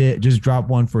just dropped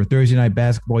one for Thursday Night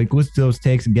Basketball. You can listen to those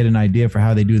takes and get an idea for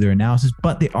how they do their analysis,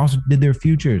 but they also did their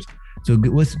futures. So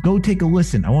let's go take a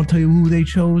listen. I won't tell you who they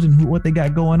chose and what they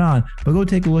got going on, but go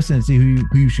take a listen and see who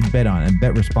you should bet on and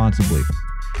bet responsibly.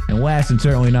 And last and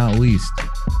certainly not least,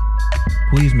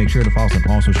 please make sure to follow us on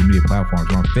all social media platforms.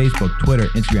 We're on Facebook, Twitter,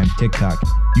 Instagram, TikTok,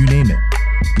 you name it.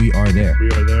 We are there.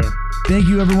 We are there. Thank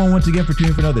you, everyone, once again for tuning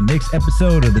in for another Knicks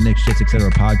episode of the Knicks Jets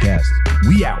Etc. podcast.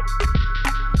 We out.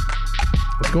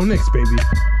 Let's go Knicks, baby.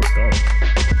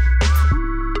 Let's go.